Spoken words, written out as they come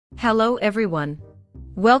Hello everyone.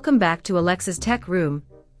 Welcome back to Alexa's Tech Room,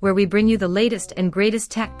 where we bring you the latest and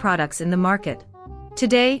greatest tech products in the market.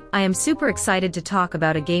 Today, I am super excited to talk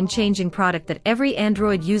about a game-changing product that every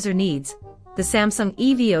Android user needs, the Samsung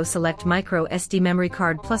EVO Select Micro SD Memory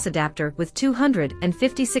Card Plus adapter with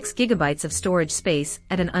 256 GB of storage space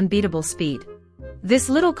at an unbeatable speed. This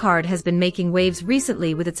little card has been making waves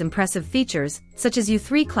recently with its impressive features, such as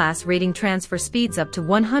U3 class rating transfer speeds up to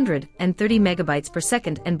 130 MB per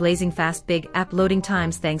second and blazing fast big app loading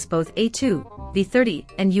times thanks both A2, V30,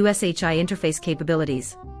 and USHI interface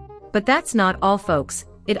capabilities. But that's not all folks,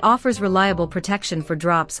 it offers reliable protection for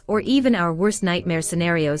drops or even our worst nightmare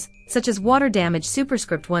scenarios, such as water damage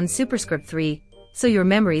superscript 1 superscript 3, so your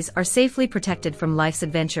memories are safely protected from life's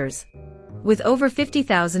adventures. With over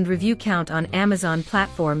 50,000 review count on Amazon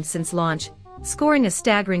platform since launch, scoring a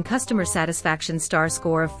staggering customer satisfaction star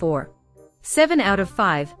score of 4.7 out of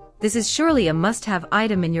 5, this is surely a must-have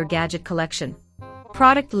item in your gadget collection.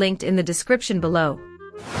 Product linked in the description below.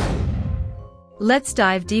 Let's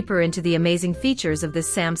dive deeper into the amazing features of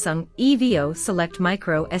this Samsung EVO Select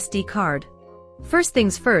Micro SD card. First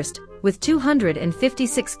things first, with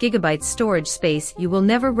 256 GB storage space, you will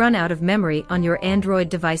never run out of memory on your Android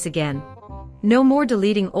device again. No more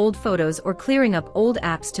deleting old photos or clearing up old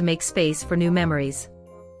apps to make space for new memories.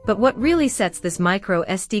 But what really sets this micro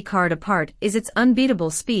SD card apart is its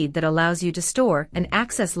unbeatable speed that allows you to store and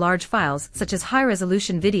access large files such as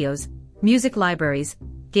high-resolution videos, music libraries,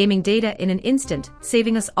 gaming data in an instant,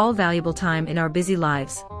 saving us all valuable time in our busy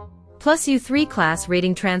lives. Plus U3 class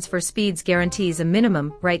rating transfer speeds guarantees a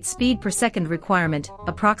minimum write speed per second requirement,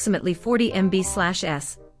 approximately 40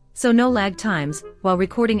 MB/s. So no lag times, while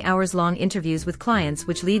recording hours-long interviews with clients,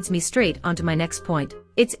 which leads me straight onto my next point.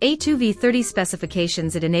 Its A2V30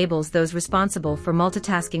 specifications. It enables those responsible for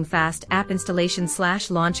multitasking fast app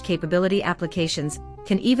installation/launch capability applications,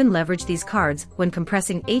 can even leverage these cards when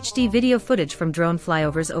compressing HD video footage from drone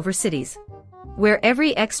flyovers over cities. Where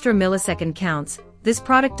every extra millisecond counts, this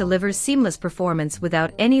product delivers seamless performance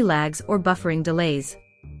without any lags or buffering delays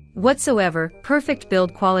whatsoever, perfect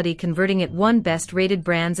build quality, converting it one best rated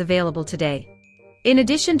brands available today. In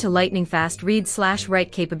addition to lightning fast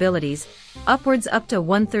read/write capabilities, upwards up to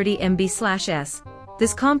 130 MB/s,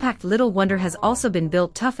 this compact little wonder has also been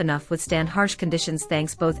built tough enough to withstand harsh conditions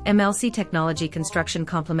thanks both MLC technology construction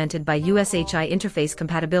complemented by USHI interface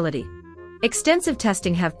compatibility. Extensive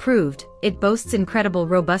testing have proved it boasts incredible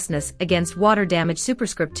robustness against water damage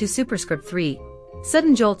superscript 2 superscript 3,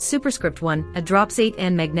 sudden jolt superscript 1, a drops 8,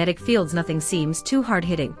 and magnetic fields. Nothing seems too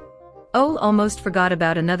hard-hitting. Oh, almost forgot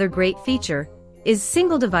about another great feature, is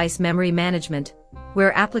single device memory management,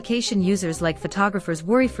 where application users like photographers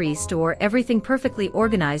worry-free store everything perfectly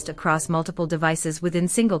organized across multiple devices within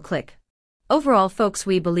single click. Overall folks,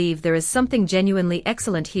 we believe there is something genuinely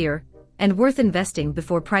excellent here, and worth investing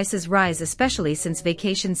before prices rise, especially since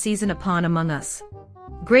vacation season upon among us.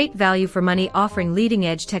 Great value for money, offering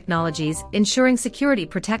leading-edge technologies, ensuring security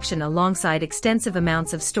protection alongside extensive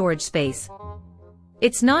amounts of storage space.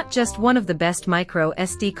 It's not just one of the best micro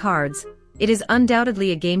SD cards, it is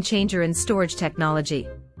undoubtedly a game-changer in storage technology.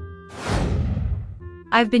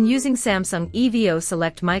 I've been using Samsung EVO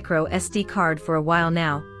Select Micro SD card for a while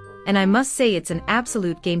now, and I must say it's an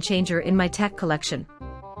absolute game-changer in my tech collection.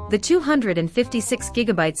 The 256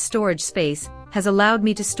 GB storage space has allowed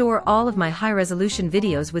me to store all of my high-resolution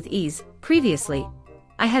videos with ease. Previously,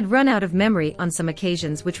 I had run out of memory on some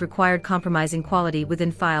occasions, which required compromising quality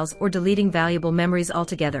within files or deleting valuable memories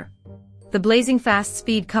altogether. The blazing fast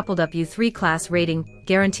speed coupled up U3 class rating,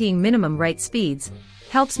 guaranteeing minimum write speeds,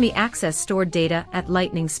 helps me access stored data at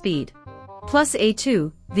lightning speed. Plus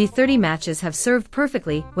A2, V30 matches have served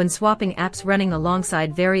perfectly when swapping apps running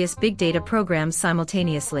alongside various big data programs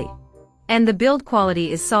simultaneously. And the build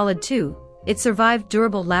quality is solid too. It survived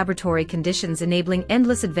durable laboratory conditions, enabling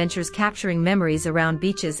endless adventures, capturing memories around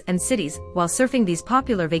beaches and cities while surfing these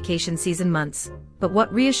popular vacation season months. But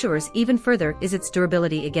what reassures even further is its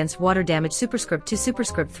durability against water damage superscript 2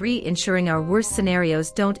 superscript 3, ensuring our worst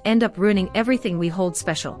scenarios don't end up ruining everything we hold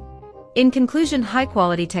special. In conclusion,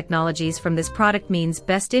 high-quality technologies from this product means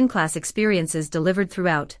best-in-class experiences delivered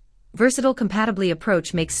throughout. Versatile compatibly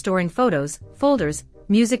approach makes storing photos, folders,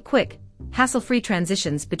 music quick, hassle-free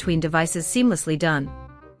transitions between devices seamlessly done.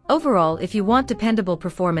 Overall, if you want dependable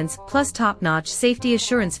performance plus top-notch safety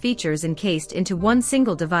assurance features encased into one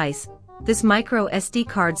single device, this micro SD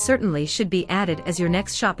card certainly should be added as your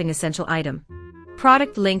next shopping essential item.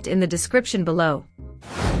 Product linked in the description below.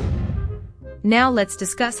 Now let's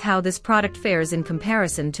discuss how this product fares in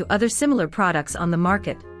comparison to other similar products on the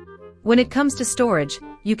market. When it comes to storage,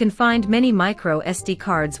 you can find many micro SD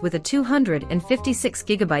cards with a 256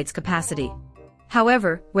 GB capacity.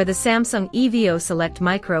 However, where the Samsung EVO Select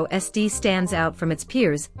Micro SD stands out from its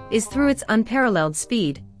peers is through its unparalleled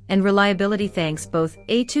speed and reliability, thanks both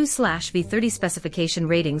A2/V30 specification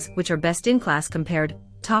ratings, which are best in class compared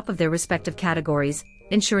top of their respective categories,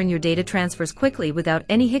 ensuring your data transfers quickly without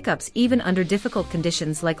any hiccups even under difficult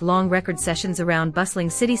conditions like long record sessions around bustling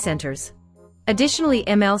city centers. Additionally,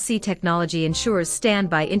 MLC technology ensures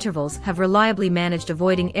standby intervals have reliably managed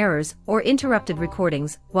avoiding errors or interrupted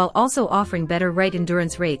recordings, while also offering better write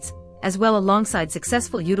endurance rates, as well alongside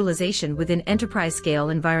successful utilization within enterprise-scale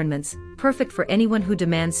environments, perfect for anyone who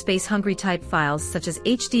demands space-hungry type files such as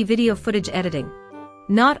HD video footage editing.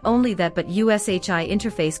 Not only that, but USHI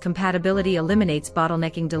interface compatibility eliminates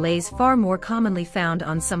bottlenecking delays far more commonly found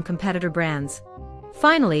on some competitor brands.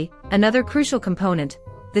 Finally, another crucial component,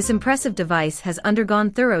 this impressive device has undergone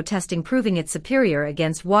thorough testing proving it superior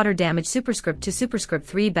against water damage, superscript 2, superscript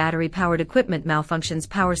 3 battery-powered equipment malfunctions,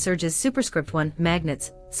 power surges, superscript 1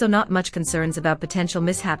 magnets, so not much concerns about potential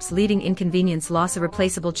mishaps leading inconvenience, loss of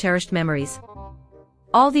replaceable cherished memories.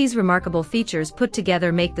 All these remarkable features put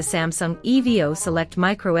together make the Samsung EVO Select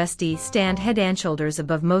Micro SD stand head and shoulders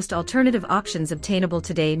above most alternative options obtainable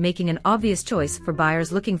today, making an obvious choice for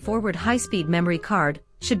buyers looking forward. High-speed memory card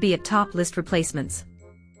should be at top list replacements.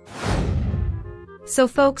 So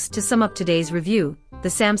folks, to sum up today's review, the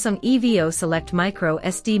Samsung EVO Select Micro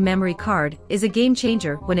SD memory card is a game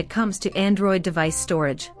changer when it comes to Android device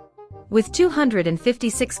storage. With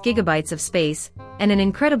 256 GB of space and an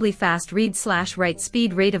incredibly fast read/write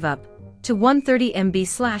speed rate of up to 130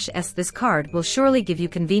 MB/s, this card will surely give you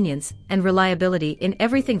convenience and reliability in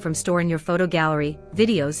everything from storing your photo gallery,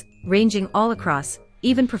 videos, ranging all across.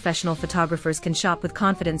 Even professional photographers can shop with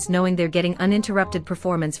confidence knowing they're getting uninterrupted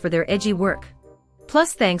performance for their edgy work.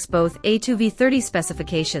 Plus, thanks both A2V30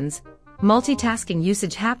 specifications, multitasking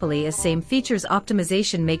usage happily as same features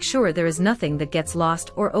optimization make sure there is nothing that gets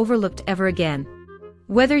lost or overlooked ever again.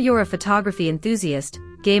 Whether you're a photography enthusiast,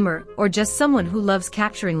 gamer, or just someone who loves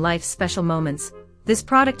capturing life's special moments, this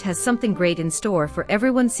product has something great in store for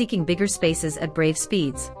everyone seeking bigger spaces at brave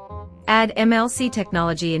speeds. Add MLC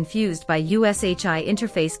technology infused by USHI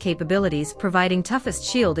interface capabilities, providing toughest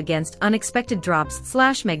shield against unexpected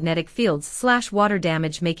drops/magnetic fields/water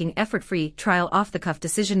damage, making effort-free trial off-the-cuff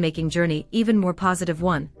decision-making journey even more positive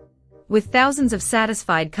one. With thousands of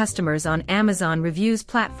satisfied customers on Amazon reviews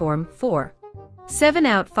platform, 4.7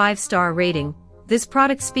 out 5-star rating, this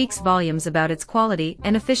product speaks volumes about its quality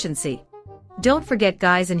and efficiency. Don't forget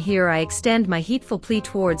guys, and here I extend my heatful plea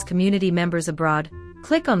towards community members abroad.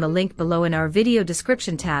 Click on the link below in our video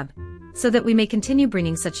description tab, so that we may continue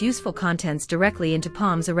bringing such useful contents directly into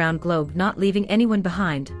palms around globe, not leaving anyone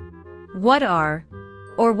behind. What are,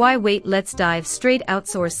 or why wait? Let's dive straight.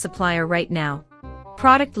 Outsource supplier right now.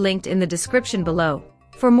 Product linked in the description below.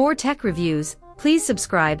 For more tech reviews, please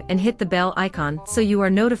subscribe and hit the bell icon so you are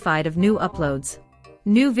notified of new uploads.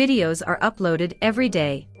 New videos are uploaded every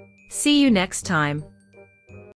day. See you next time.